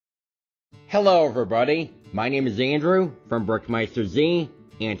Hello everybody, my name is Andrew from BrickMeisterZ,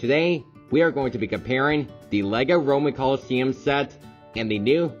 and today we are going to be comparing the LEGO Roman Colosseum set and the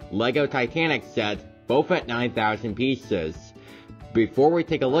new LEGO Titanic set, both at 9,000 pieces. Before we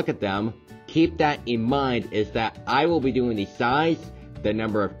take a look at them, keep that in mind is that I will be doing the size, the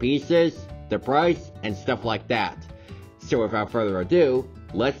number of pieces, the price, and stuff like that. So without further ado,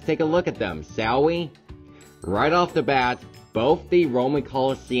 let's take a look at them, shall we? Right off the bat, both the Roman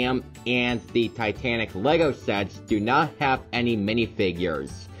Colosseum and the Titanic LEGO sets do not have any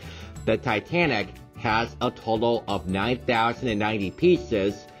minifigures. The Titanic has a total of 9,090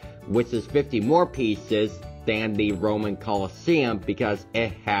 pieces, which is 50 more pieces than the Roman Colosseum because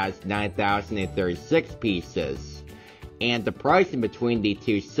it has 9,036 pieces. And the price in between the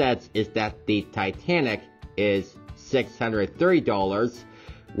two sets is that the Titanic is $630,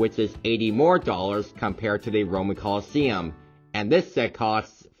 which is $80 more compared to the Roman Colosseum, and this set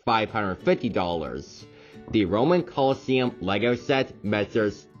costs $550. The Roman Colosseum LEGO set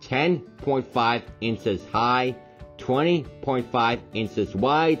measures 10.5 inches high, 20.5 inches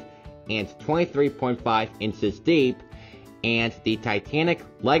wide, and 23.5 inches deep, and the Titanic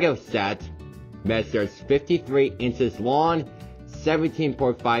LEGO set measures 53 inches long,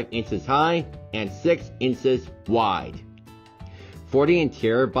 17.5 inches high, and 6 inches wide. For the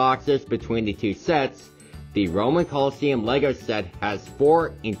interior boxes between the two sets, the Roman Colosseum LEGO set has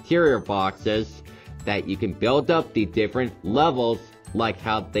 4 interior boxes that you can build up the different levels like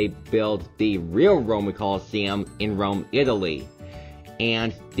how they build the real Roman Colosseum in Rome, Italy.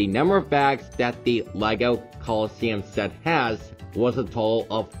 And the number of bags that the LEGO Colosseum set has was a total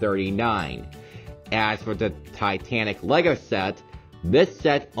of 39. As for the Titanic LEGO set, this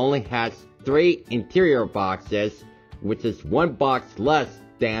set only has 3 interior boxes, which is 1 box less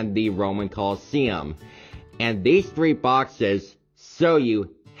than the Roman Colosseum. And these 3 boxes show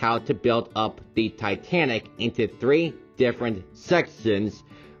you how to build up the Titanic into 3 different sections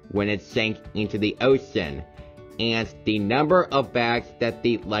when it sank into the ocean. And the number of bags that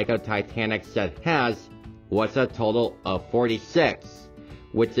the LEGO Titanic set has was a total of 46,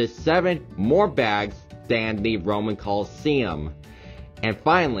 which is 7 more bags than the Roman Colosseum. And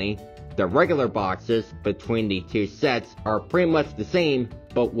finally, the regular boxes between the two sets are pretty much the same,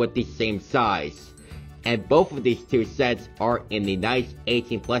 but with the same size. And both of these two sets are in the nice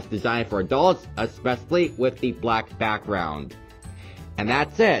 18+ design for adults, especially with the black background. And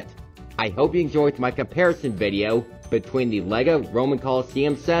that's it. I hope you enjoyed my comparison video between the LEGO Roman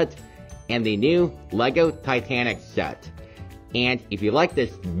Colosseum set and the new LEGO Titanic set. And if you like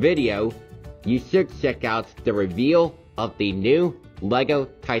this video, you should check out the reveal of the new LEGO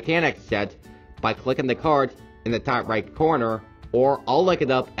Titanic set by clicking the card in the top right corner, or I'll link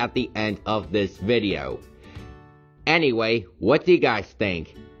it up at the end of this video. Anyway, what do you guys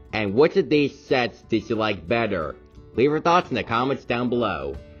think? And which of these sets did you like better? Leave your thoughts in the comments down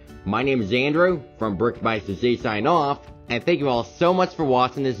below. My name is Andrew from BrickMeisterZ signing off, and thank you all so much for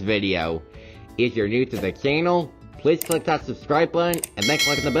watching this video. If you're new to the channel, please click that subscribe button and then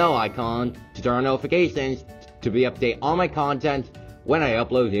click on the bell icon to turn on notifications to be updated on my content when I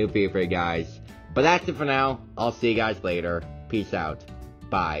upload new videos for you guys. But that's it for now. I'll see you guys later. Peace out.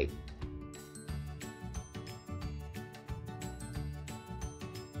 Bye.